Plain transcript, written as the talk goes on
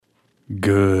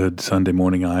Good Sunday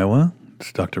morning, Iowa.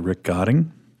 It's Dr. Rick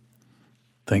Godding.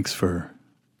 Thanks for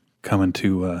coming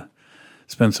to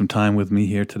spend some time with me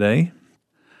here today.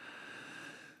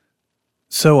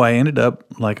 So I ended up,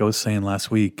 like I was saying last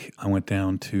week, I went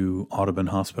down to Audubon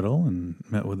Hospital and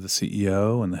met with the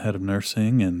CEO and the head of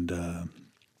nursing and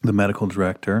the medical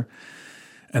director.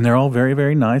 And they're all very,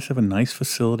 very nice. They have a nice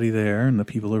facility there, and the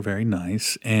people are very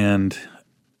nice. And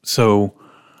so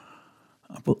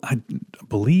I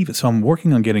believe, so I'm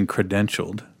working on getting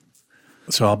credentialed.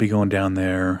 So I'll be going down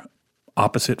there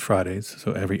opposite Fridays,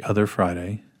 so every other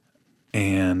Friday.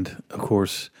 And of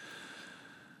course,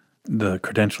 the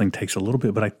credentialing takes a little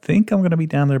bit, but I think I'm going to be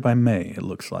down there by May, it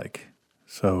looks like.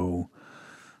 So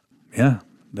yeah,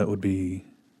 that'd be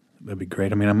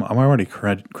great. I mean, I'm already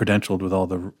credentialed with all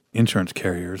the insurance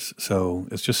carriers, so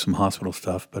it's just some hospital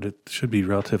stuff, but it should be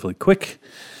relatively quick.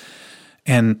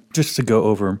 And just to go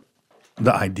over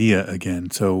the idea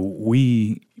again, so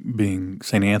we being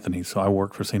St. Anthony's, so I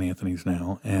work for St. Anthony's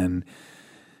now, and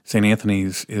St.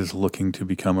 Anthony's is looking to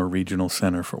become a regional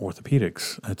center for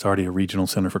orthopedics. It's already a regional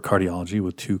center for cardiology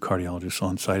with 2 cardiologists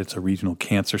on site. It's a regional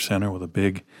cancer center with a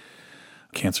big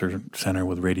cancer center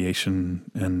with radiation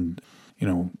and,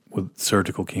 with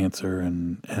surgical cancer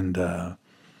and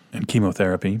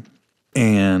chemotherapy.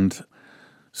 And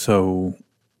so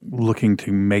looking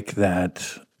to make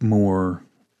that more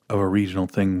of a regional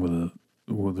thing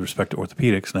with respect to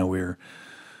orthopedics. Now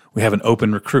we have an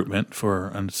open recruitment for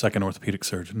a second orthopedic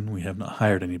surgeon. We have not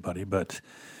hired anybody, but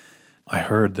I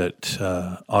heard that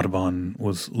Audubon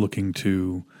was looking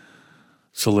to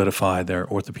solidify their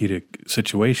orthopedic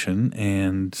situation,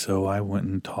 and so I went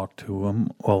and talked to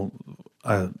them. Well,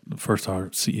 first our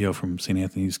CEO from St.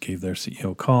 Anthony's gave their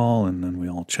CEO a call, and then we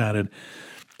all chatted.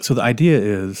 So the idea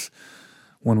is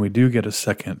when we do get a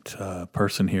second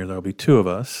person here, there'll be 2 of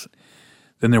us.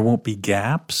 Then there won't be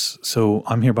gaps. So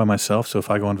I'm here by myself. So if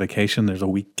I go on vacation, there's a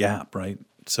week gap, right?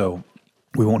 So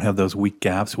we won't have those week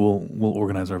gaps. We'll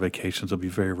organize our vacations. It'll be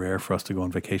very rare for us to go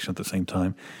on vacation at the same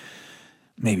time.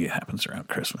 Maybe it happens around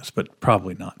Christmas, but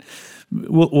probably not.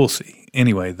 We'll see.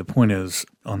 Anyway, the point is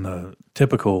on the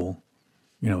typical,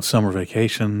 summer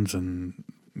vacations and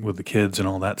with the kids and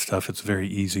all that stuff, it's very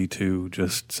easy to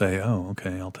just say, oh,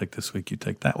 okay, I'll take this week, you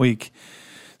take that week.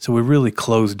 So we really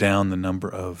close down the number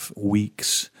of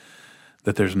weeks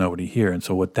that there's nobody here. And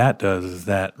so what that does is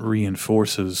that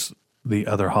reinforces the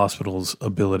other hospital's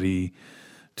ability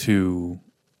to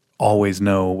always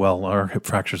know, well, our hip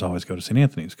fractures always go to St.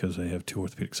 Anthony's because they have 2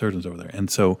 orthopedic surgeons over there. And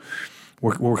so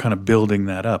we're kind of building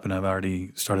that up. And I've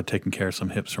already started taking care of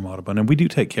some hips from Audubon. And we do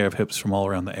take care of hips from all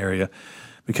around the area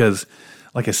because,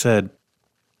 like I said,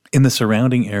 in the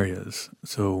surrounding areas,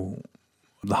 so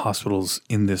the hospitals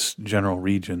in this general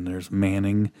region, there's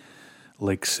Manning,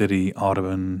 Lake City,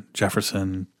 Audubon,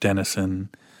 Jefferson, Denison,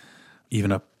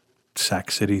 even up Sac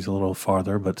City's a little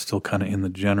farther, but still kind of in the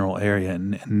general area.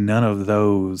 And none of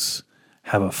those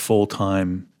have a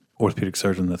full-time orthopedic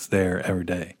surgeon that's there every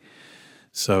day.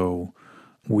 So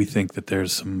we think that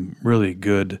there's some really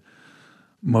good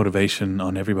motivation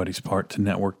on everybody's part to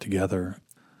network together.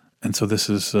 And so this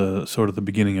is sort of the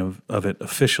beginning of it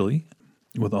officially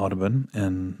with Audubon.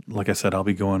 And like I said, I'll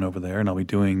be going over there and I'll be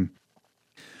doing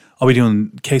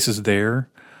cases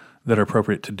there that are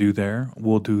appropriate to do there.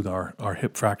 We'll do our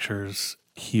hip fractures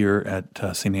here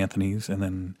at St. Anthony's and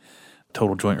then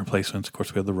total joint replacements. Of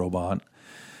course, we have the robot.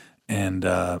 And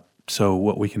so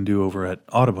what we can do over at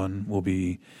Audubon will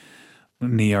be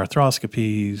knee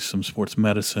arthroscopies, some sports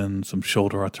medicine, some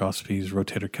shoulder arthroscopies,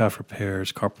 rotator cuff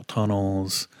repairs, carpal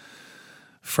tunnels,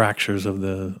 fractures of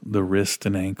the wrist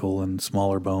and ankle and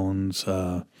smaller bones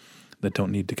that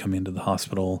don't need to come into the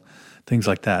hospital, things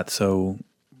like that. So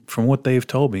from what they've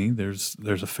told me, there's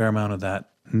a fair amount of that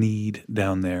need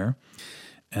down there.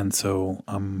 And so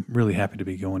I'm really happy to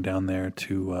be going down there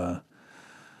to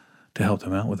help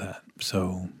them out with that.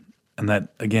 So, and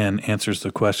that, again, answers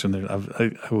the question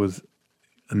that I was,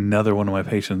 another one of my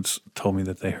patients told me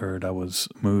that they heard I was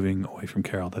moving away from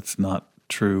Carroll. That's not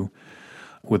true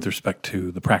with respect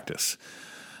to the practice.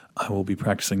 I will be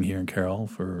practicing here in Carroll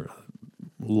for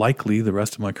likely the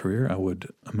rest of my career, I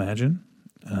would imagine.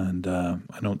 And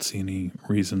I don't see any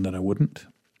reason that I wouldn't.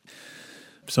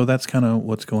 So that's kind of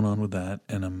what's going on with that.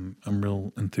 And I'm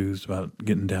real enthused about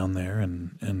getting down there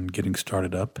and getting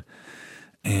started up.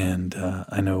 And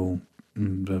I know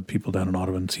the people down in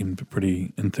Audubon seemed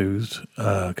pretty enthused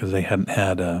because they hadn't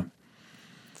had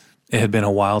it had been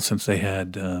a while since they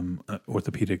had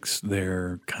orthopedics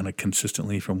there kind of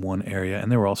consistently from one area. And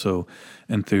they were also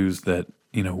enthused that,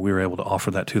 we were able to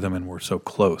offer that to them and we're so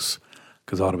close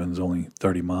because Audubon is only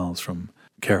 30 miles from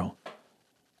Carroll.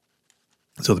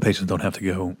 so the patients don't have to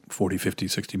go 40, 50,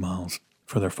 60 miles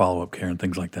for their follow-up care and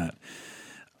things like that.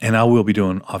 And I will be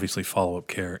doing, obviously, follow-up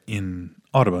care in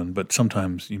Audubon, but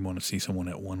sometimes you want to see someone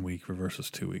at 1 week versus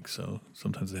 2 weeks, so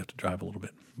sometimes they have to drive a little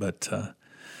bit. But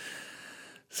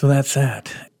so that's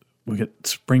that. We get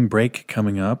spring break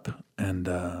coming up, and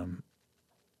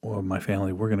my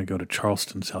family, we're going to go to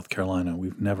Charleston, South Carolina.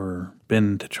 We've never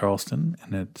been to Charleston,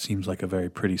 and it seems like a very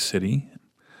pretty city,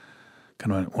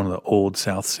 kind of one of the old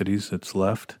South cities that's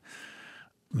left.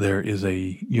 There is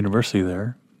a university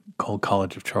there called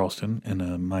College of Charleston,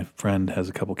 and my friend has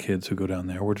a couple kids who go down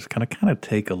there. We're just kind of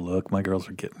take a look. My girls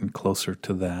are getting closer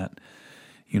to that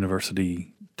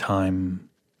university time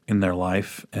in their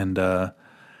life, and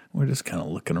we're just kind of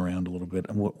looking around a little bit.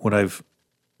 And what I've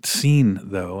seen,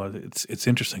 though, it's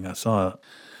interesting. I saw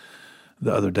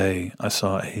the other day,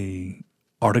 a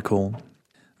article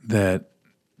that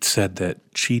said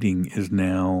that cheating is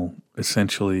now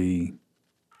essentially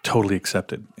totally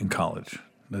accepted in college,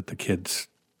 that the kids,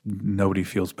 nobody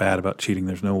feels bad about cheating.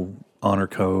 There's no honor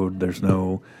code.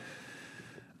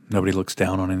 Nobody looks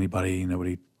down on anybody.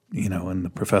 Nobody, and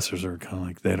the professors are kind of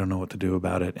like, they don't know what to do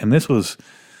about it. And this was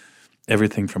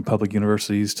everything from public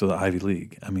universities to the Ivy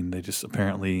League. I mean, they just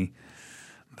apparently,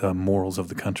 the morals of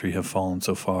the country have fallen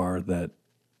so far that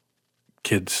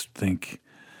kids think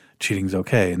cheating's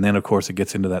okay. And then, of course, it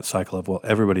gets into that cycle of, well,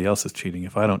 everybody else is cheating.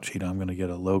 If I don't cheat, I'm going to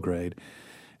get a low grade.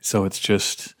 So it's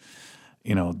just,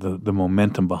 the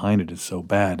momentum behind it is so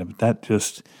bad. But that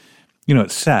just,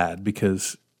 it's sad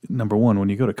because, number one, when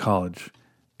you go to college,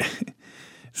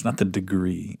 it's not the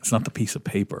degree, it's not the piece of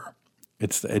paper.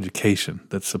 It's the education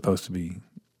that's supposed to be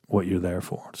what you're there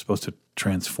for. It's supposed to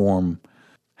transform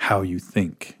how you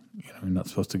think. You're not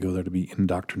supposed to go there to be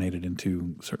indoctrinated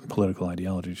into certain political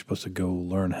ideology. You're supposed to go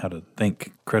learn how to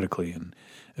think critically and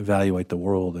evaluate the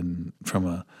world, and from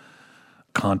a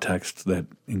context that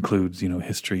includes,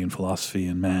 history and philosophy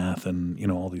and math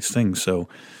and, all these things. So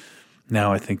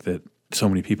now I think that so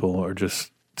many people are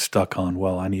just stuck on,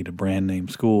 well, I need a brand name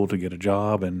school to get a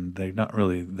job, and they're not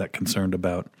really that concerned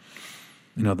about,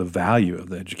 the value of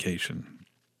the education.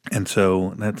 And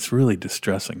so that's really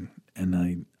distressing. And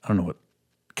I don't know what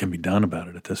can be done about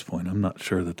it at this point. I'm not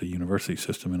sure that the university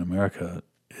system in America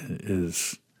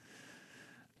is,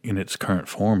 in its current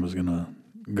form, is going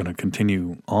to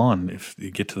continue on if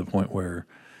you get to the point where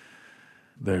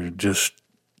they're just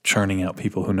churning out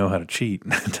people who know how to cheat.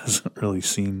 It doesn't really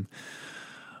seem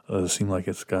like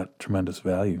it's got tremendous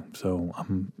value. So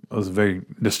I was very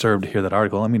disturbed to hear that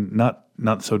article. I mean,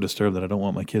 not so disturbed that I don't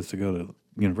want my kids to go to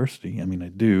university. I mean, I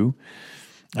do.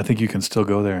 I think you can still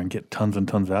go there and get tons and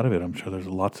tons out of it. I'm sure there's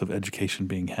lots of education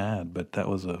being had, but that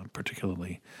was a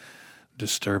particularly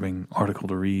disturbing article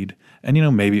to read. And,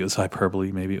 maybe it was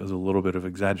hyperbole, maybe it was a little bit of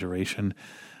exaggeration,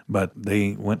 but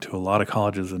they went to a lot of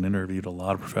colleges and interviewed a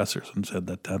lot of professors and said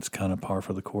that that's kind of par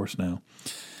for the course now.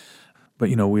 But,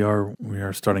 we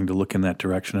are starting to look in that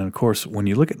direction. And, of course, when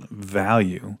you look at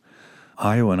value,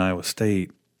 Iowa and Iowa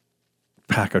State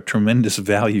pack a tremendous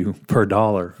value per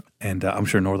dollar. And I'm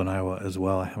sure Northern Iowa as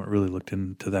well. I haven't really looked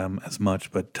into them as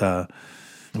much. But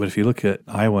if you look at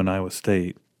Iowa and Iowa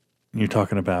State, you're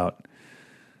talking about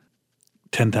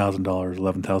 $10,000,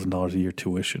 $11,000 a year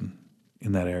tuition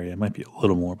in that area. It might be a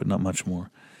little more, but not much more.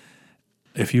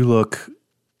 If you look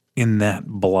in that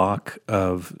block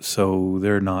of, so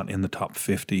they're not in the top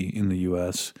 50 in the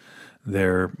U.S.,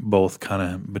 they're both kind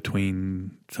of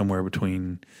somewhere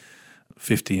between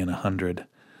 50 and 100,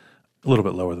 a little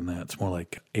bit lower than that. It's more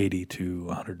like 80 to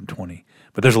 120.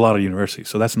 But there's a lot of universities,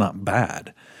 so that's not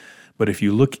bad. But if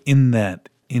you look in that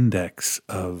index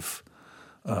of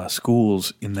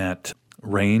schools in that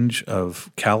range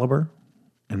of caliber,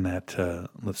 in that,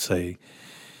 let's say,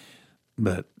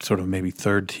 that sort of maybe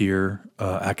third tier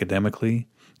academically,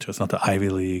 so it's not the Ivy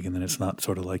League, and then it's not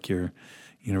sort of like your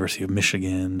University of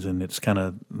Michigan's, and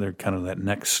they're kind of that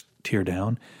next tier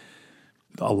down.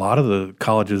 A lot of the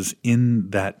colleges in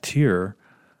that tier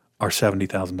are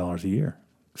 $70,000 a year.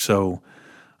 So,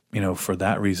 for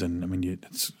that reason, I mean,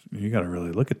 you got to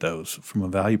really look at those from a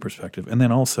value perspective. And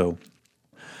then also,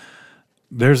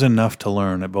 there's enough to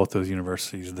learn at both those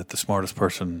universities that the smartest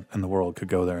person in the world could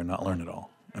go there and not learn it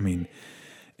all. I mean,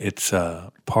 it's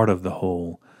part of the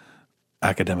whole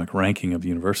academic ranking of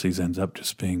universities ends up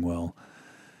just being, well,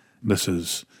 this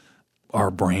is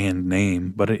our brand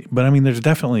name. But I mean, there's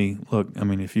definitely, look, I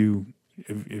mean, if you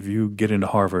get into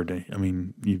Harvard, I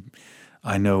mean,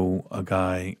 I know a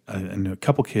guy, I knew a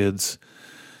couple kids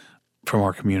from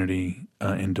our community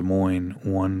in Des Moines.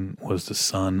 One was the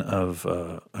son of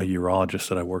a urologist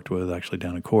that I worked with actually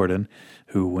down in Corydon,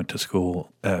 who went to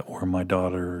school at where my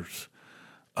daughter's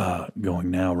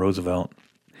going now, Roosevelt,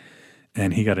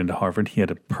 and he got into Harvard. He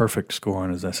had a perfect score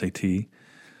on his SAT.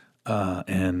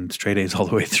 And straight A's all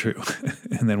the way through.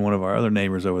 And then one of our other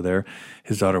neighbors over there,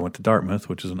 his daughter went to Dartmouth,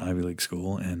 which is an Ivy League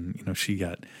school, and she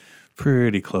got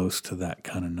pretty close to that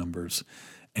kind of numbers.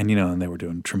 And and they were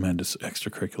doing tremendous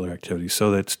extracurricular activities.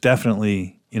 So that's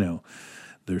definitely,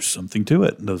 there's something to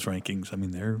it, those rankings. I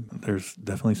mean, there's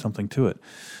definitely something to it.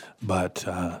 But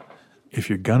if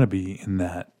you're gonna be in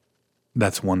that,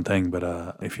 that's one thing.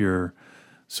 But if you're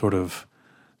sort of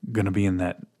going to be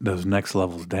in those next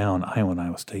levels down, Iowa and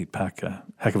Iowa State pack a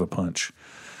heck of a punch.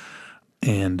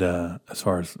 And as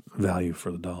far as value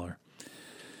for the dollar.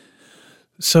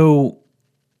 So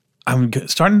I'm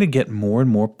starting to get more and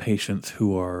more patients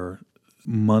who are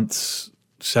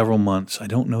several months. I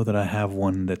don't know that I have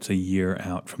one that's a year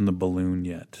out from the balloon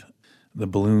yet. The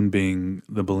balloon being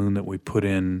the balloon that we put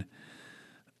in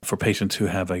for patients who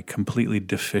have a completely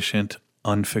deficient,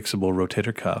 unfixable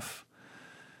rotator cuff.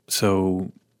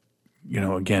 So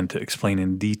again, to explain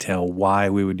in detail why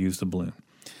we would use the balloon.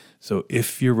 So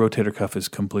if your rotator cuff is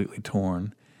completely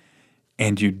torn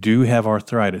and you do have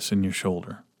arthritis in your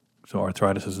shoulder, so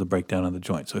arthritis is the breakdown of the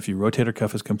joint. So if your rotator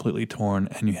cuff is completely torn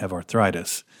and you have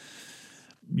arthritis,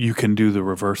 you can do the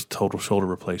reverse total shoulder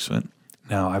replacement.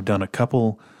 Now, I've done a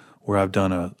couple where I've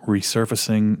done a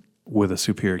resurfacing with a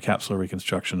superior capsular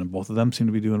reconstruction, and both of them seem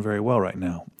to be doing very well right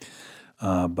now.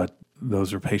 But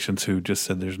those are patients who just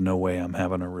said, there's no way I'm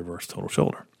having a reverse total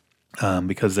shoulder,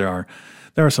 because there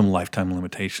are some lifetime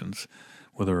limitations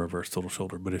with a reverse total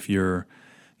shoulder. But if you're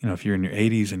in your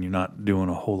 80s and you're not doing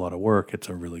a whole lot of work, it's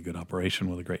a really good operation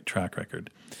with a great track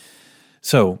record.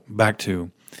 So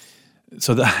the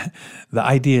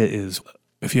idea is,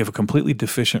 if you have a completely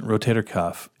deficient rotator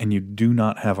cuff and you do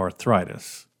not have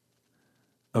arthritis,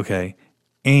 okay,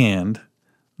 and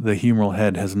the humeral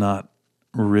head has not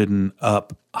ridden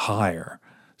up higher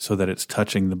so that it's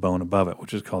touching the bone above it,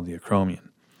 which is called the acromion.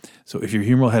 So if your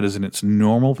humeral head is in its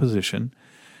normal position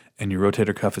and your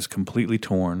rotator cuff is completely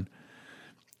torn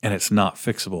and it's not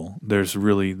fixable,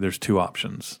 there's two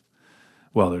options.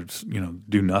 Well, there's,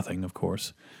 do nothing, of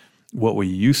course. What we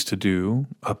used to do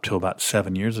up till about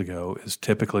 7 years ago is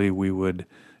typically we would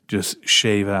just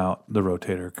shave out the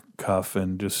rotator cuff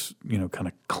and just, kind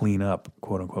of clean up,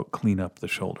 quote unquote, clean up the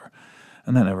shoulder.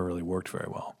 And that never really worked very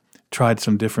well. Tried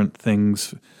some different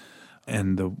things,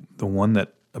 and the one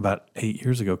that about 8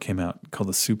 years ago came out called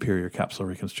the superior capsular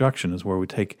reconstruction is where we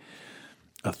take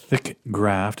a thick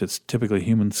graft. It's typically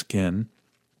human skin,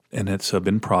 and it's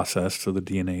been processed, so the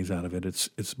DNA's out of it.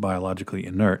 It's biologically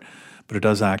inert, but it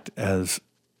does act as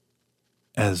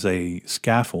a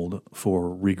scaffold for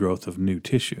regrowth of new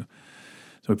tissue.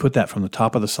 So we put that from the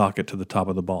top of the socket to the top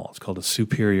of the ball. It's called a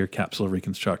superior capsular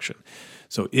reconstruction.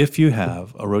 So if you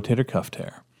have a rotator cuff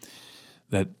tear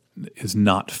that is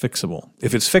not fixable,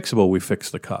 if it's fixable, we fix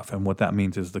the cuff. And what that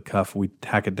means is the cuff, we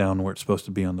tack it down where it's supposed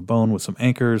to be on the bone with some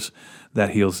anchors,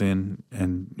 that heals in,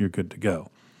 and you're good to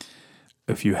go.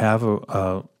 If you have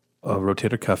a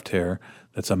rotator cuff tear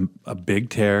that's a big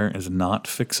tear, is not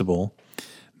fixable,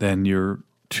 then your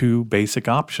two basic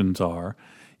options are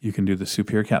you can do the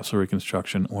superior capsular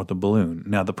reconstruction or the balloon.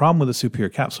 Now, the problem with the superior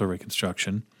capsular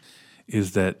reconstruction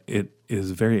is that it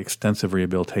is very extensive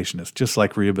rehabilitation. It's just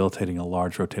like rehabilitating a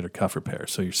large rotator cuff repair.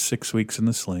 So you're 6 weeks in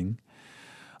the sling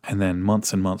and then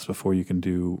months and months before you can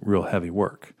do real heavy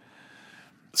work.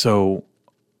 So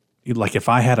like if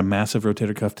I had a massive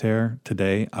rotator cuff tear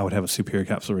today, I would have a superior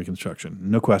capsular reconstruction.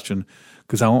 No question,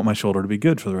 because I want my shoulder to be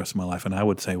good for the rest of my life. And I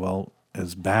would say, well,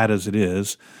 as bad as it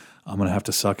is, I'm going to have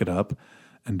to suck it up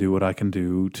and do what I can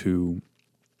do to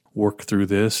work through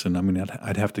this. And I mean,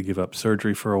 I'd have to give up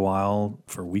surgery for a while,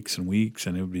 for weeks and weeks,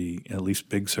 and it would be at least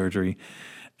big surgery.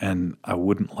 And I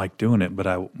wouldn't like doing it,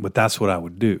 but that's what I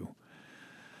would do.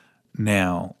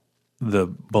 Now, the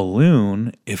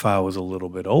balloon, if I was a little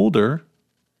bit older,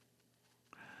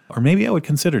 or maybe I would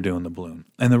consider doing the balloon.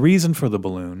 And the reason for the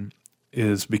balloon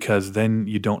is because then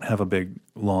you don't have a big,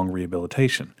 long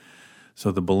rehabilitation.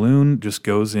 So the balloon just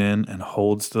goes in and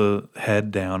holds the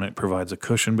head down. It provides a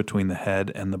cushion between the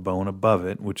head and the bone above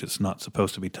it, which it's not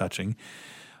supposed to be touching.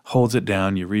 Holds it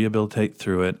down, you rehabilitate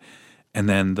through it, and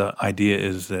then the idea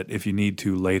is that if you need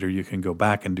to later, you can go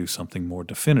back and do something more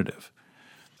definitive.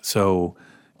 So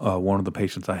one of the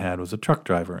patients I had was a truck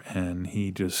driver, and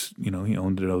he just, he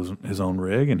owned his own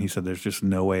rig, and he said, there's just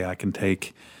no way I can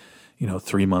take,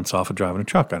 3 months off of driving a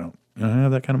truck. I don't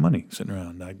have that kind of money sitting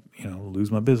around. I,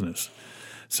 lose my business.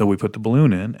 So we put the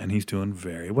balloon in, and he's doing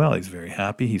very well. He's very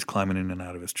happy. He's climbing in and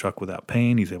out of his truck without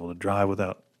pain. He's able to drive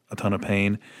without a ton of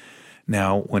pain.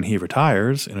 Now, when he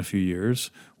retires in a few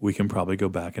years, we can probably go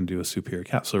back and do a superior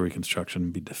capsular reconstruction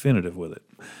and be definitive with it.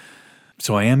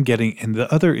 So I am getting, and the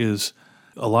other is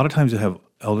a lot of times you have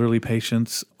elderly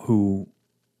patients who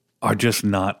are just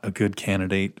not a good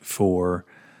candidate for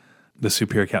the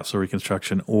superior capsular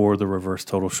reconstruction or the reverse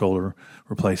total shoulder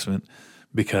replacement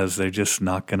because they're just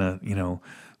not going to,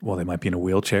 well, they might be in a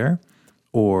wheelchair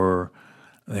or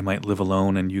they might live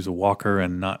alone and use a walker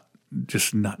and not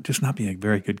be a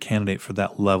very good candidate for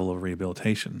that level of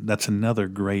rehabilitation. That's another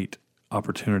great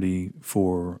opportunity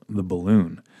for the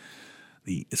balloon.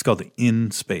 It's called the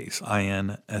InSpace,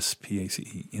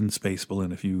 InSpace, InSpace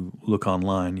balloon. If you look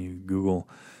online, you Google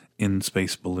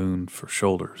InSpace balloon for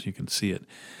shoulders, you can see it.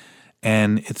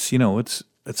 And it's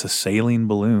a saline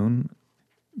balloon.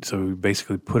 So we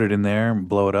basically put it in there and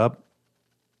blow it up,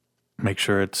 make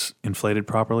sure it's inflated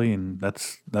properly, and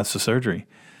that's the surgery.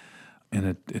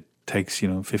 And it takes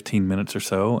 15 minutes or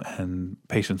so, and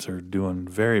patients are doing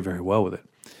very, very well with it.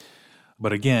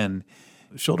 But again,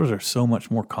 shoulders are so much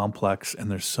more complex,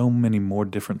 and there's so many more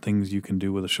different things you can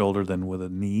do with a shoulder than with a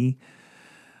knee.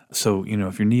 So,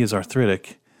 if your knee is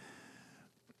arthritic,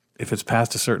 if it's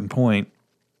past a certain point,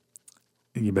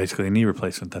 you basically a knee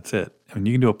replacement, that's it. I mean,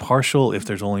 you can do a partial if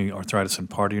there's only arthritis in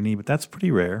part of your knee, but that's pretty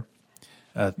rare.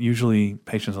 Usually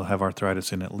patients will have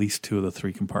arthritis in at least 2 of the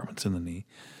 3 compartments in the knee.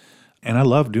 And I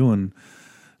love doing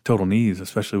total knees,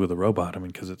 especially with a robot,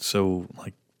 because it's so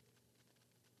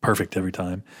perfect every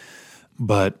time.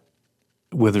 But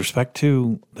with respect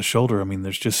to the shoulder,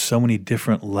 there's just so many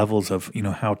different levels of,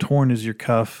 how torn is your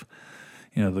cuff?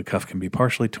 The cuff can be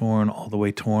partially torn, all the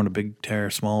way torn, a big tear,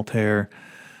 small tear.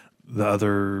 The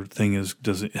other thing is,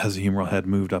 has the humeral head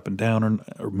moved up and down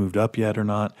or moved up yet or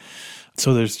not?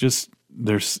 So there's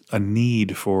a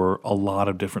need for a lot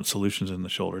of different solutions in the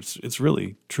shoulder. It's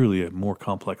really, truly a more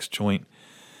complex joint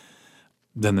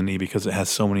than the knee because it has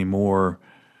so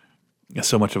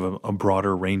much of a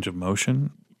broader range of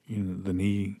motion. The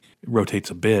knee rotates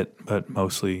a bit, but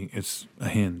mostly it's a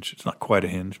hinge. It's not quite a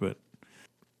hinge, but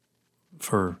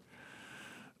for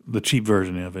the cheap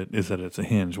version of it is that it's a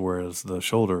hinge, whereas the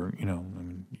shoulder, you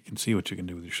can see what you can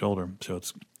do with your shoulder. So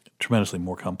it's tremendously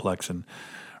more complex and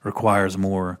requires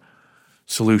more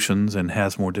solutions and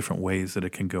has more different ways that it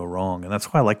can go wrong. And that's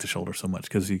why I like the shoulder so much,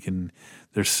 because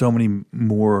there's so many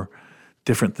more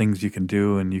different things you can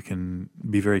do, and you can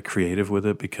be very creative with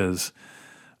it because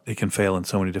it can fail in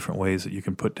so many different ways that you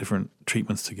can put different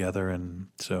treatments together. And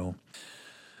so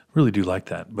really do like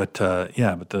that. But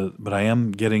but I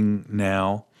am getting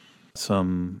now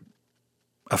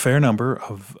a fair number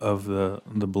of the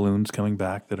balloons coming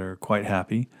back that are quite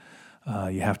happy.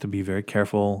 You have to be very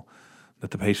careful that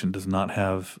the patient does not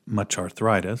have much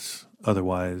arthritis.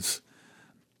 Otherwise,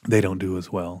 they don't do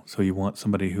as well. So you want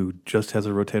somebody who just has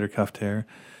a rotator cuff tear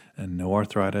and no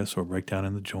arthritis or breakdown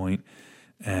in the joint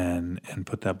and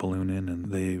put that balloon in.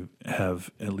 And they have,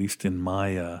 at least in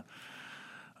my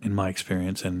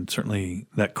experience, and certainly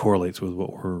that correlates with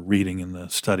what we're reading in the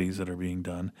studies that are being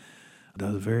done,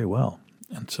 does very well.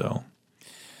 And so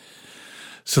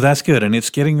that's good. And it's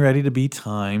getting ready to be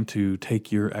time to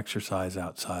take your exercise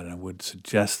outside. And I would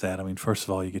suggest that. First of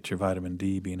all, you get your vitamin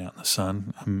D being out in the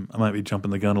sun. I might be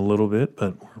jumping the gun a little bit,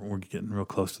 but we're getting real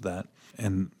close to that.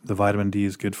 And the vitamin D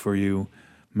is good for you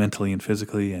mentally and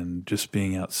physically, and just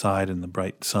being outside in the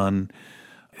bright sun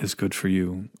is good for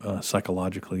you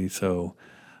psychologically. So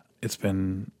it's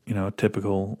been, a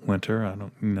typical winter. I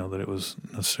don't know that it was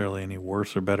necessarily any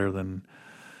worse or better than,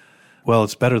 well,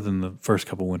 it's better than the first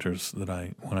couple winters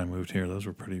when I moved here. Those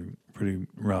were pretty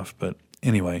rough. But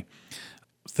anyway,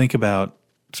 think about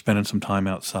spending some time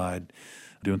outside,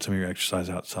 doing some of your exercise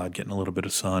outside, getting a little bit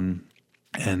of sun,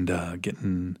 and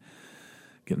getting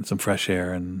some fresh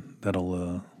air. And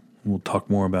we'll talk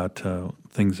more about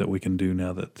things that we can do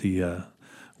now that the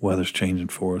weather's changing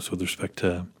for us with respect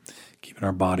to keeping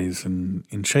our bodies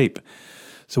in shape.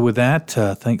 So with that,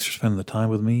 thanks for spending the time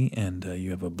with me, and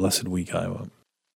you have a blessed week, Iowa.